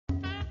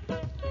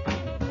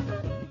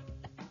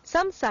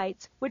Some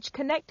sites which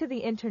connect to the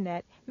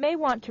Internet may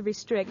want to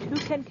restrict who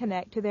can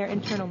connect to their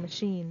internal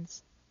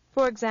machines.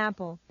 For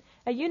example,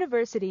 a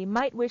university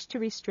might wish to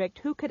restrict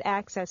who could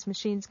access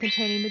machines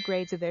containing the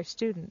grades of their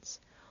students,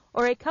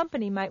 or a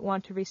company might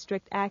want to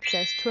restrict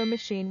access to a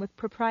machine with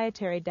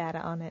proprietary data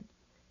on it.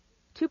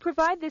 To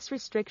provide this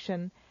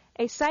restriction,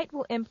 a site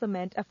will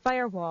implement a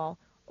firewall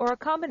or a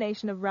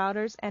combination of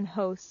routers and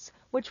hosts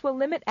which will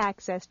limit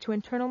access to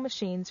internal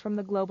machines from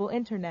the global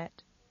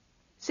Internet.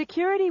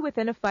 Security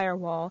within a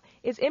firewall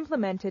is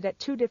implemented at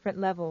two different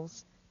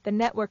levels, the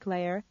network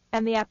layer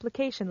and the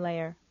application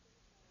layer.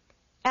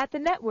 At the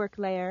network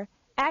layer,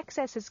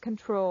 access is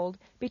controlled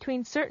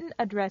between certain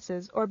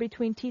addresses or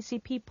between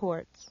TCP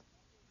ports.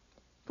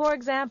 For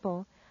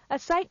example, a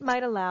site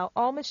might allow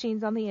all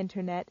machines on the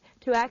Internet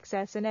to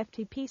access an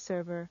FTP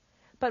server,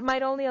 but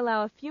might only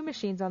allow a few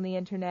machines on the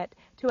Internet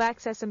to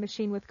access a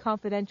machine with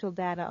confidential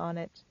data on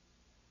it.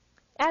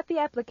 At the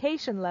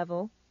application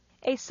level,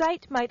 a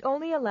site might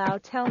only allow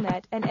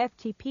Telnet and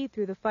FTP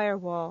through the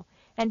firewall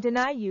and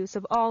deny use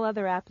of all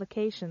other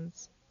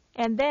applications,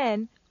 and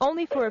then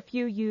only for a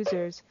few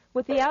users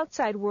with the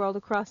outside world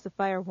across the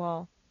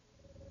firewall.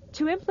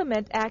 To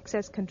implement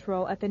access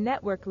control at the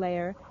network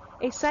layer,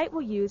 a site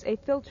will use a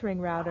filtering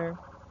router.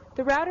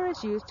 The router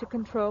is used to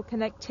control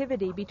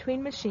connectivity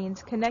between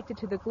machines connected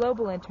to the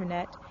global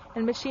Internet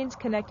and machines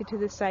connected to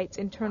the site's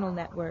internal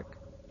network.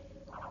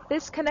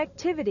 This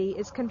connectivity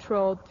is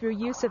controlled through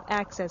use of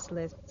access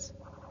lists.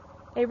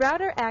 A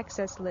router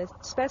access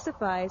list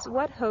specifies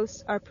what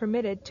hosts are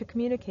permitted to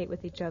communicate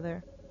with each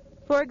other.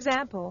 For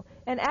example,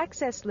 an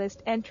access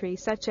list entry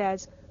such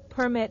as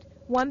permit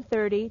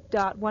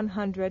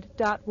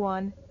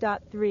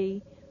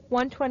 130.100.1.3,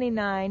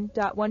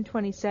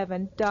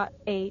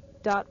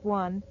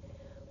 129.127.8.1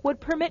 would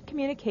permit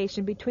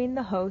communication between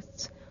the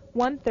hosts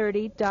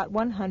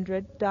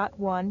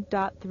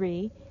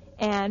 130.100.1.3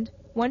 and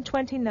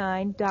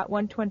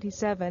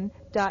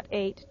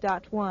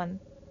 129.127.8.1.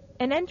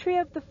 An entry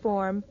of the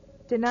form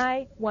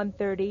deny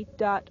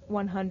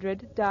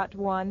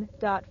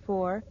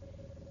 130.100.1.4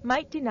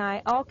 might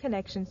deny all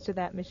connections to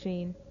that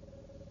machine.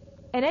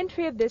 An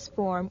entry of this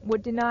form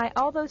would deny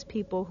all those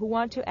people who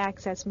want to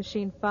access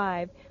Machine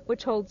 5,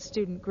 which holds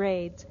student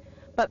grades,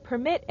 but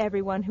permit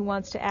everyone who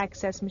wants to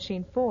access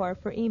Machine 4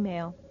 for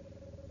email.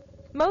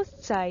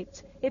 Most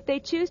sites, if they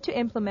choose to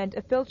implement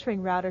a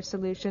filtering router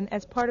solution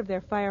as part of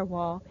their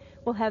firewall,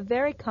 will have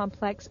very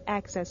complex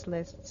access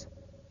lists. It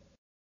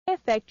may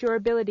affect your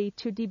ability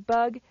to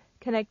debug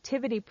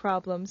connectivity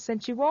problems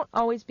since you won't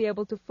always be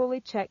able to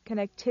fully check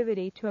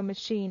connectivity to a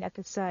machine at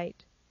the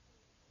site.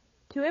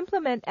 To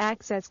implement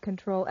access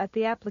control at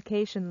the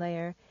application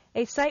layer,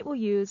 a site will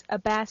use a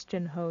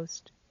Bastion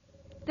Host.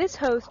 This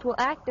host will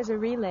act as a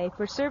relay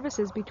for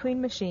services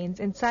between machines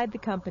inside the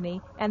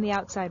company and the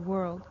outside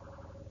world.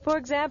 For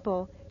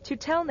example, to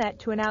telnet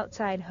to an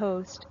outside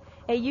host,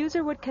 a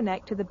user would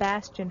connect to the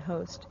Bastion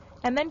Host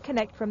and then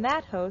connect from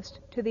that host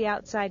to the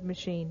outside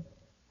machine.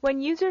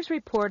 When users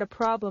report a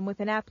problem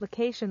with an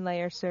application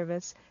layer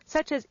service,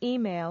 such as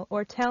email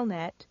or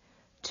telnet,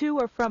 to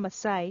or from a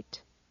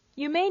site,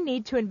 you may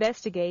need to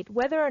investigate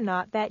whether or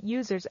not that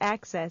user's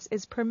access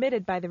is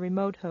permitted by the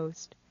remote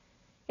host.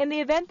 In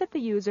the event that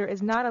the user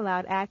is not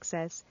allowed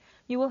access,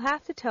 you will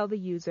have to tell the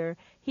user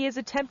he is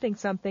attempting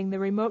something the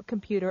remote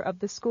computer of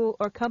the school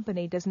or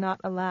company does not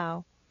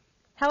allow.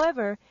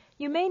 However,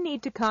 you may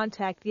need to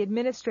contact the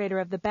administrator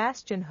of the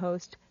Bastion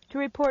host to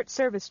report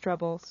service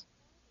troubles.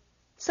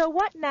 So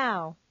what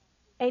now?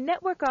 A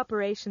Network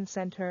Operations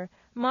Center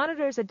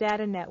monitors a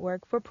data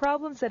network for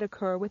problems that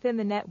occur within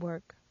the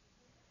network.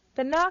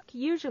 The NOC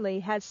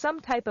usually has some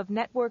type of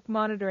network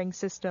monitoring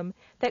system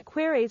that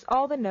queries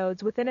all the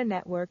nodes within a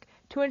network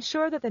to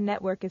ensure that the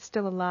network is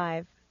still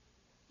alive.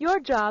 Your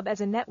job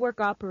as a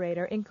network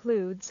operator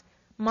includes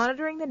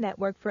monitoring the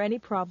network for any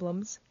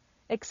problems,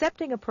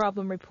 accepting a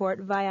problem report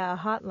via a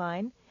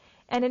hotline,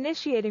 and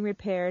initiating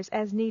repairs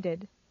as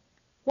needed.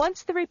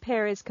 Once the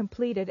repair is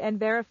completed and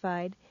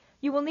verified,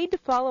 you will need to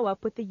follow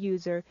up with the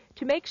user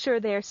to make sure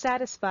they are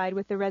satisfied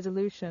with the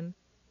resolution.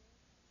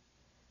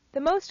 The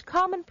most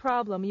common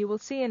problem you will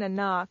see in a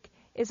NOC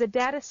is a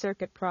data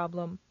circuit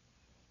problem.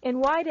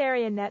 In wide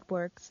area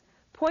networks,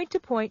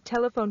 point-to-point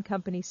telephone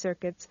company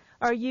circuits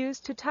are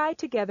used to tie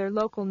together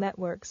local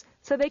networks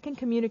so they can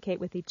communicate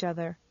with each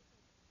other.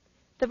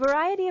 The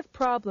variety of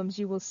problems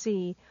you will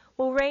see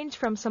will range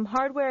from some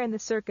hardware in the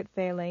circuit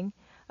failing,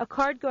 a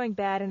card going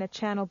bad in a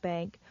channel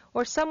bank,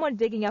 or someone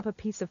digging up a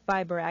piece of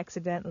fiber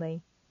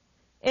accidentally.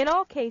 In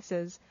all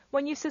cases,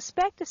 when you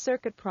suspect a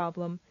circuit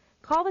problem,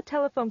 call the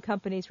telephone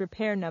company's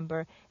repair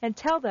number and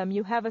tell them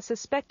you have a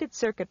suspected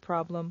circuit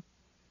problem.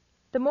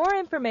 The more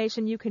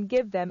information you can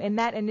give them in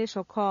that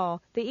initial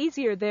call, the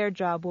easier their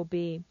job will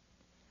be.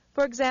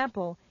 For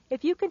example,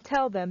 if you can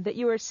tell them that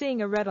you are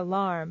seeing a red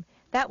alarm,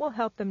 that will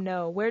help them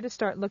know where to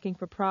start looking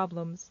for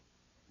problems.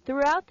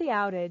 Throughout the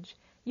outage,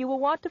 you will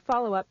want to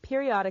follow up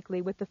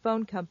periodically with the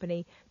phone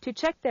company to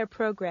check their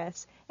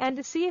progress and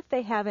to see if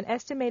they have an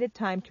estimated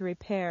time to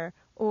repair,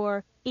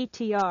 or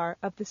ETR,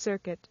 of the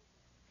circuit.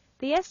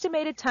 The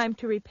estimated time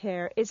to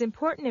repair is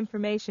important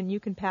information you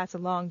can pass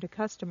along to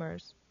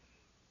customers.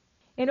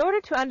 In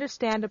order to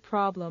understand a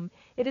problem,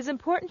 it is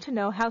important to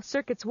know how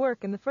circuits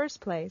work in the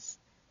first place.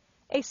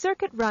 A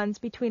circuit runs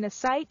between a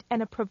site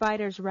and a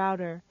provider's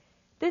router.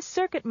 This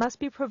circuit must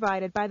be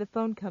provided by the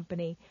phone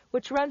company,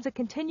 which runs a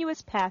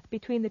continuous path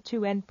between the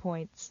two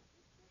endpoints.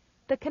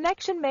 The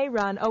connection may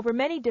run over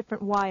many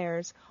different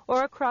wires,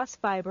 or across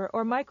fiber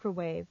or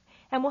microwave,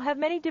 and will have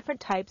many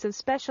different types of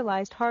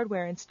specialized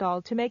hardware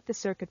installed to make the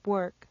circuit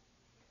work.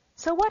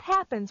 So what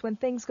happens when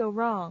things go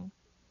wrong?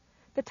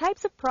 The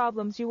types of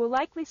problems you will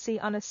likely see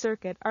on a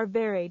circuit are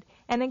varied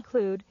and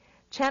include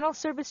channel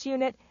service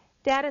unit,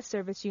 data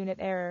service unit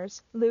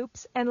errors,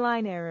 loops, and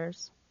line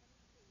errors.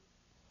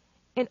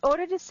 In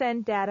order to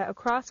send data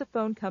across a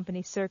phone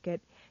company circuit,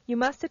 you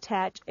must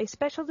attach a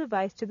special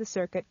device to the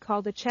circuit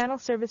called a Channel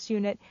Service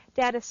Unit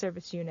Data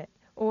Service Unit,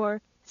 or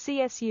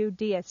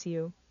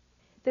CSU-DSU.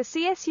 The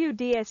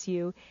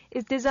CSU-DSU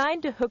is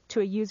designed to hook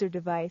to a user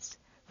device.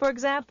 For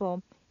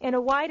example, in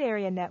a wide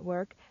area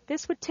network,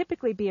 this would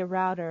typically be a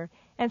router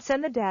and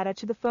send the data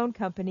to the phone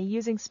company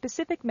using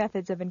specific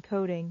methods of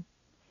encoding.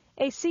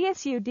 A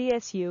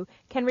CSU-DSU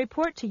can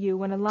report to you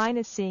when a line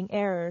is seeing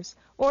errors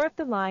or if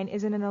the line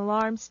is in an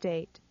alarm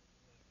state.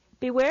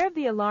 Beware of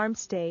the alarm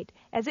state,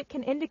 as it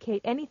can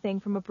indicate anything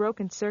from a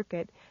broken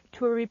circuit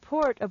to a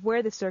report of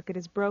where the circuit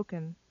is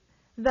broken.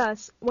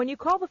 Thus, when you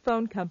call the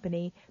phone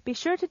company, be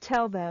sure to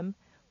tell them,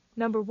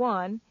 number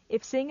 1,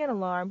 if seeing an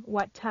alarm,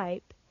 what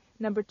type,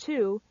 number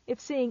 2, if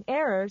seeing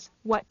errors,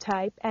 what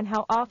type and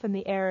how often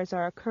the errors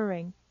are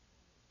occurring.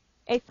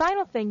 A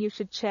final thing you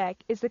should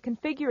check is the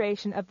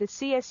configuration of the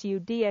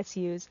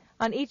CSU-DSUs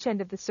on each end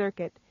of the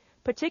circuit,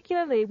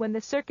 particularly when the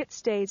circuit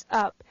stays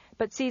up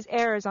but sees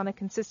errors on a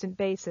consistent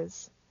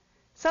basis.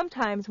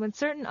 Sometimes when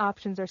certain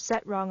options are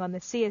set wrong on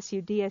the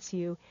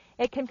CSU-DSU,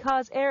 it can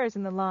cause errors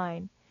in the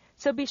line,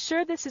 so be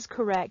sure this is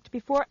correct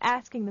before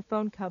asking the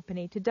phone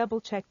company to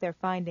double-check their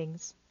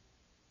findings.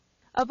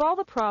 Of all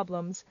the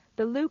problems,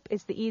 the loop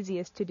is the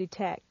easiest to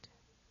detect.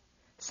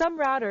 Some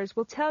routers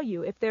will tell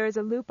you if there is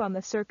a loop on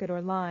the circuit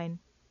or line.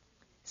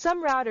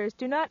 Some routers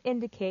do not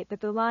indicate that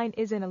the line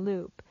is in a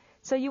loop,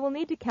 so you will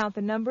need to count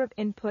the number of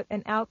input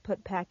and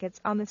output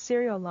packets on the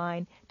serial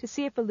line to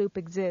see if a loop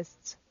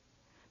exists.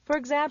 For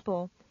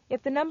example,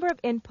 if the number of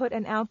input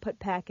and output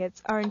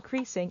packets are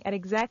increasing at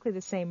exactly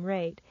the same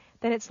rate,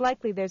 then it's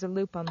likely there's a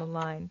loop on the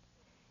line.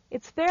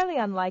 It's fairly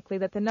unlikely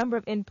that the number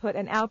of input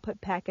and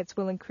output packets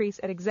will increase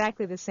at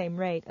exactly the same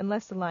rate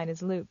unless the line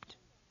is looped.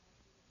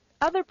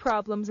 Other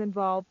problems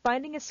involve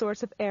finding a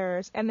source of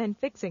errors and then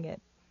fixing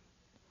it.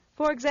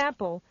 For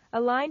example,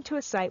 a line to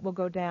a site will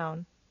go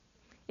down.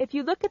 If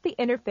you look at the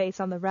interface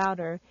on the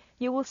router,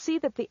 you will see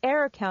that the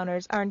error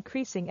counters are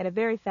increasing at a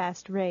very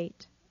fast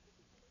rate.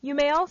 You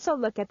may also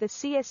look at the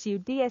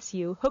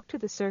CSU-DSU hooked to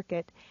the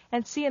circuit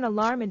and see an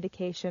alarm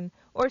indication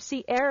or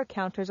see error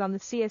counters on the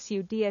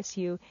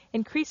CSU-DSU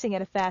increasing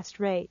at a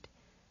fast rate.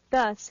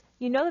 Thus,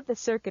 you know that the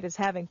circuit is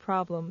having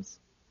problems.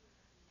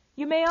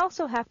 You may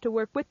also have to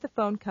work with the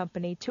phone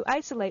company to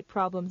isolate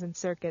problems in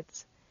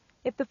circuits.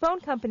 If the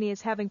phone company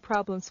is having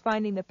problems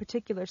finding the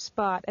particular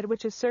spot at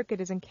which a circuit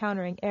is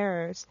encountering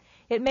errors,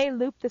 it may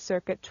loop the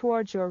circuit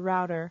towards your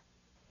router.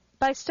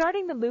 By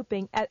starting the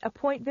looping at a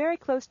point very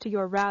close to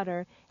your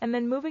router and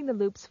then moving the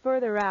loops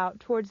further out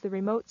towards the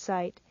remote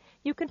site,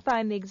 you can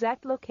find the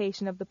exact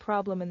location of the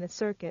problem in the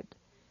circuit.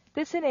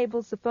 This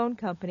enables the phone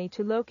company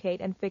to locate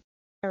and fix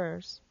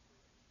errors.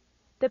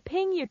 The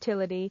ping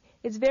utility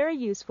is very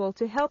useful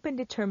to help in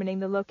determining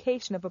the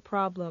location of a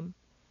problem.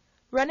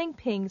 Running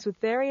pings with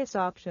various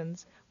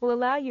options will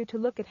allow you to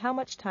look at how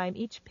much time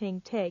each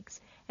ping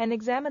takes and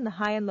examine the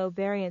high and low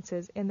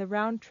variances in the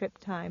round-trip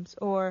times,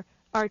 or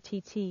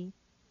RTT.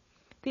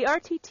 The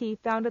RTT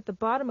found at the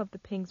bottom of the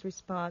ping's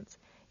response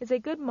is a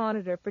good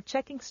monitor for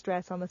checking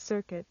stress on the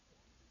circuit.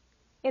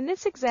 In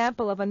this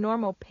example of a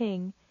normal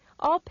ping,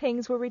 all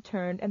pings were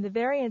returned and the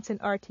variance in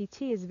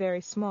RTT is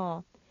very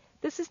small.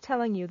 This is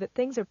telling you that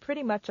things are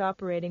pretty much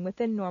operating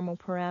within normal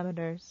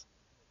parameters.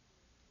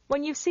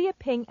 When you see a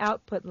ping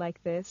output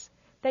like this,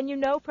 then you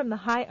know from the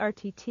high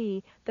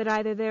RTT that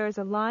either there is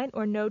a line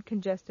or node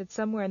congested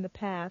somewhere in the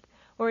path,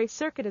 or a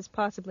circuit is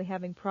possibly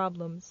having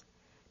problems.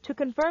 To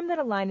confirm that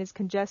a line is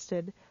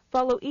congested,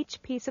 follow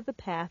each piece of the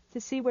path to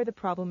see where the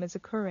problem is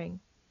occurring.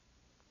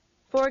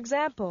 For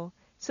example,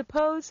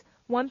 suppose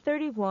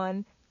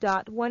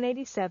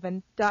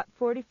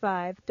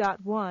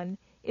 131.187.45.1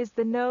 is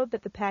the node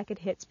that the packet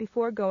hits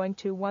before going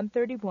to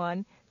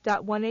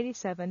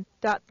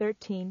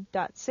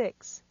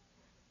 131.187.13.6.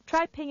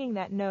 Try pinging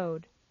that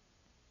node.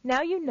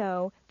 Now you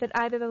know that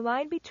either the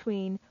line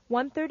between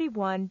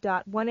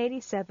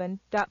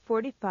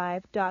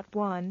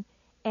 131.187.45.1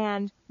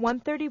 and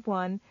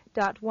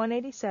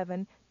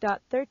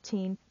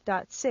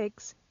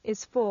 131.187.13.6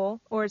 is full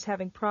or is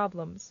having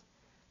problems.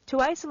 To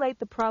isolate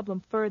the problem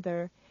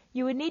further,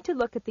 you would need to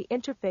look at the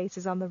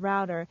interfaces on the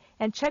router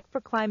and check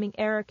for climbing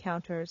error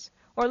counters,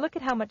 or look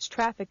at how much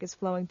traffic is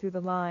flowing through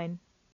the line.